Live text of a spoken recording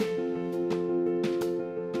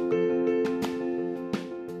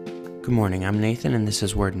Good morning, I'm Nathan and this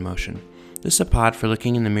is Word in Motion. This is a pod for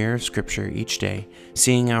looking in the mirror of Scripture each day,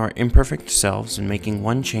 seeing our imperfect selves and making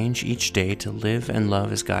one change each day to live and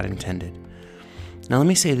love as God intended. Now let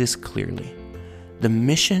me say this clearly. The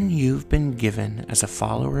mission you've been given as a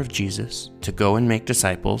follower of Jesus to go and make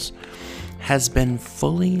disciples has been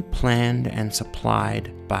fully planned and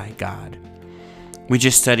supplied by God. We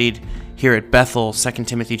just studied here at Bethel 2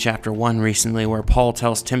 Timothy chapter 1 recently, where Paul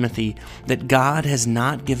tells Timothy that God has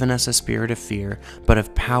not given us a spirit of fear, but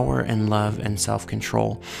of power and love and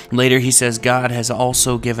self-control. Later he says God has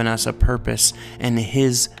also given us a purpose and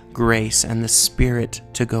His grace and the Spirit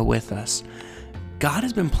to go with us. God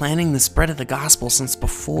has been planning the spread of the gospel since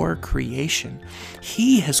before creation.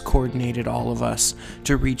 He has coordinated all of us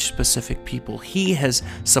to reach specific people. He has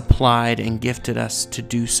supplied and gifted us to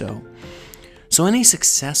do so. So any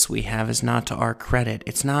success we have is not to our credit.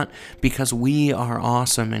 It's not because we are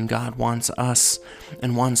awesome and God wants us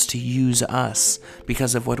and wants to use us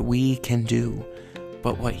because of what we can do,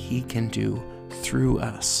 but what He can do through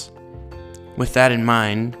us. With that in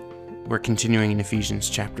mind, we're continuing in Ephesians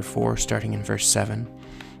chapter 4, starting in verse 7.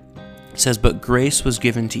 It says, "But grace was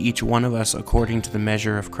given to each one of us according to the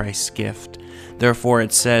measure of Christ's gift. Therefore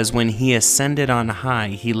it says, when He ascended on high,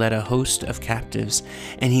 He led a host of captives,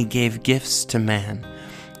 and He gave gifts to man."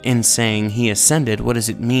 In saying He ascended, what does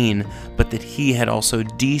it mean but that He had also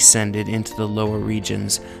descended into the lower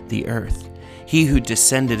regions, the earth? He who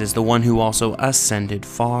descended is the one who also ascended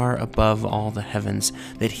far above all the heavens,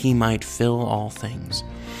 that He might fill all things.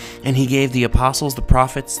 And He gave the apostles, the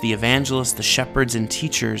prophets, the evangelists, the shepherds, and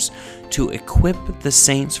teachers to equip the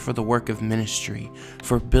saints for the work of ministry,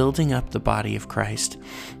 for building up the body of Christ,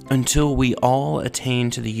 until we all attain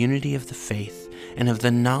to the unity of the faith and of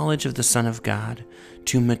the knowledge of the Son of God,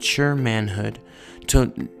 to mature manhood,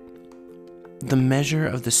 to the measure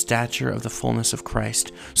of the stature of the fullness of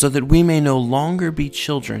Christ, so that we may no longer be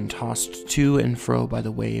children tossed to and fro by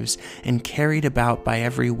the waves and carried about by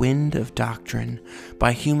every wind of doctrine,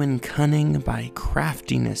 by human cunning, by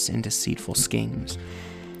craftiness and deceitful schemes.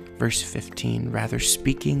 Verse 15, rather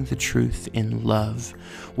speaking the truth in love,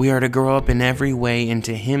 we are to grow up in every way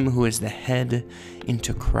into Him who is the head,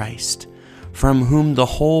 into Christ, from whom the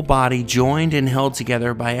whole body, joined and held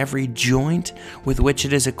together by every joint with which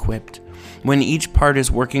it is equipped, when each part is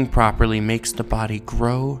working properly, makes the body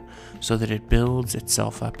grow so that it builds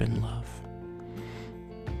itself up in love.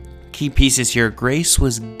 Key pieces here. Grace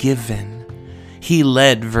was given. He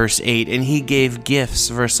led, verse 8, and He gave gifts,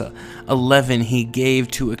 verse 11. He gave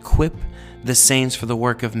to equip the saints for the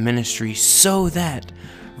work of ministry, so that,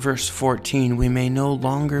 verse 14, we may no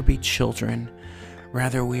longer be children.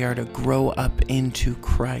 Rather, we are to grow up into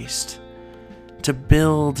Christ, to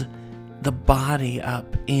build the body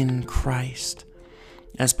up in Christ.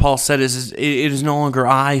 As Paul said, it is no longer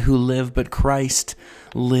I who live, but Christ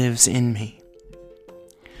lives in me.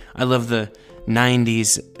 I love the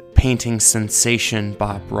 90s painting sensation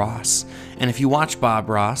Bob Ross. And if you watch Bob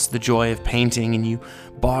Ross, The Joy of Painting, and you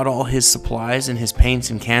bought all his supplies and his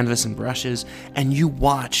paints and canvas and brushes, and you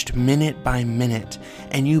watched minute by minute,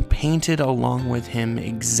 and you painted along with him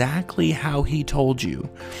exactly how he told you,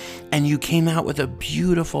 and you came out with a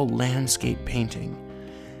beautiful landscape painting,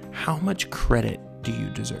 how much credit do you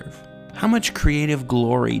deserve? How much creative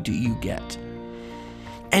glory do you get?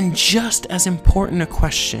 And just as important a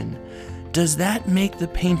question, does that make the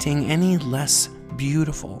painting any less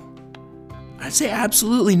beautiful? I'd say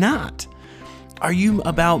absolutely not. Are you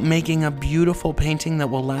about making a beautiful painting that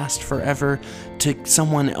will last forever to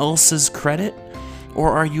someone else's credit?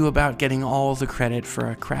 Or are you about getting all the credit for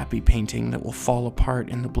a crappy painting that will fall apart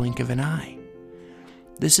in the blink of an eye?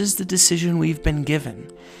 This is the decision we've been given.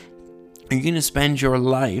 Are you going to spend your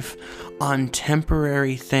life on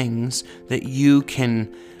temporary things that you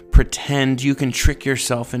can pretend, you can trick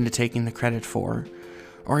yourself into taking the credit for?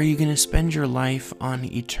 Or are you going to spend your life on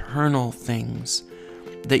eternal things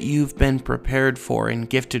that you've been prepared for and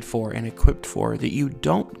gifted for and equipped for that you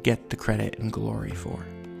don't get the credit and glory for?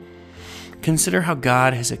 Consider how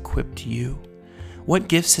God has equipped you. What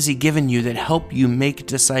gifts has He given you that help you make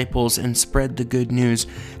disciples and spread the good news?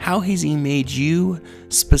 How has He made you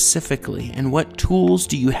specifically? And what tools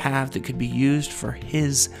do you have that could be used for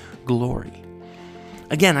His glory?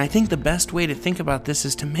 Again, I think the best way to think about this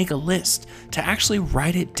is to make a list, to actually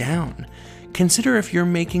write it down. Consider if you're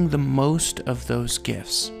making the most of those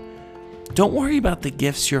gifts. Don't worry about the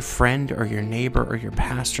gifts your friend or your neighbor or your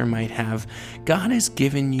pastor might have. God has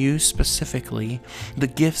given you specifically the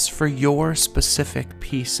gifts for your specific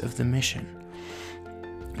piece of the mission.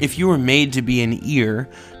 If you were made to be an ear,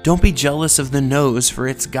 don't be jealous of the nose for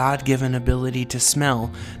its God-given ability to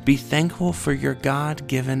smell. Be thankful for your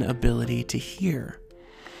God-given ability to hear.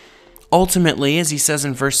 Ultimately, as he says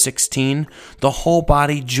in verse 16, the whole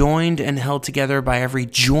body, joined and held together by every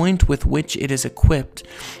joint with which it is equipped,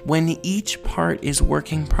 when each part is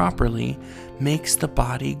working properly, makes the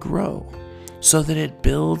body grow, so that it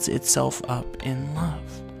builds itself up in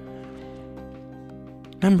love.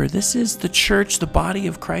 Remember, this is the church. The body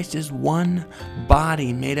of Christ is one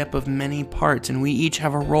body made up of many parts, and we each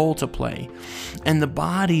have a role to play. And the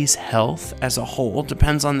body's health as a whole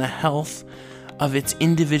depends on the health of its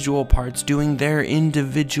individual parts doing their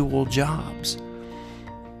individual jobs.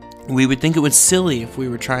 We would think it was silly if we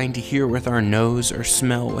were trying to hear with our nose or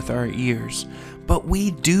smell with our ears, but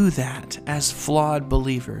we do that as flawed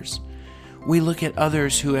believers. We look at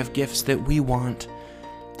others who have gifts that we want,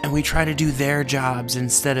 and we try to do their jobs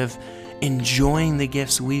instead of enjoying the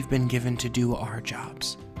gifts we've been given to do our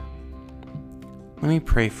jobs. Let me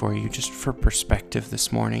pray for you just for perspective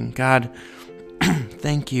this morning. God,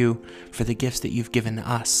 thank you for the gifts that you've given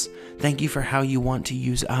us. Thank you for how you want to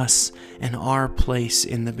use us and our place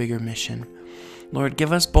in the bigger mission. Lord,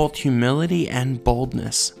 give us both humility and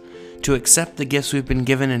boldness to accept the gifts we've been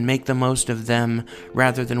given and make the most of them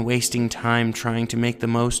rather than wasting time trying to make the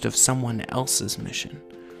most of someone else's mission.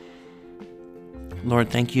 Lord,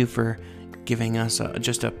 thank you for giving us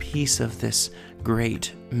just a piece of this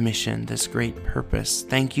great mission, this great purpose.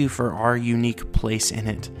 Thank you for our unique place in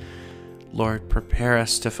it. Lord, prepare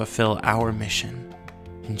us to fulfill our mission.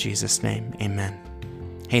 In Jesus' name, amen.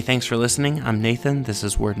 Hey, thanks for listening. I'm Nathan. This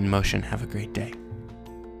is Word in Motion. Have a great day.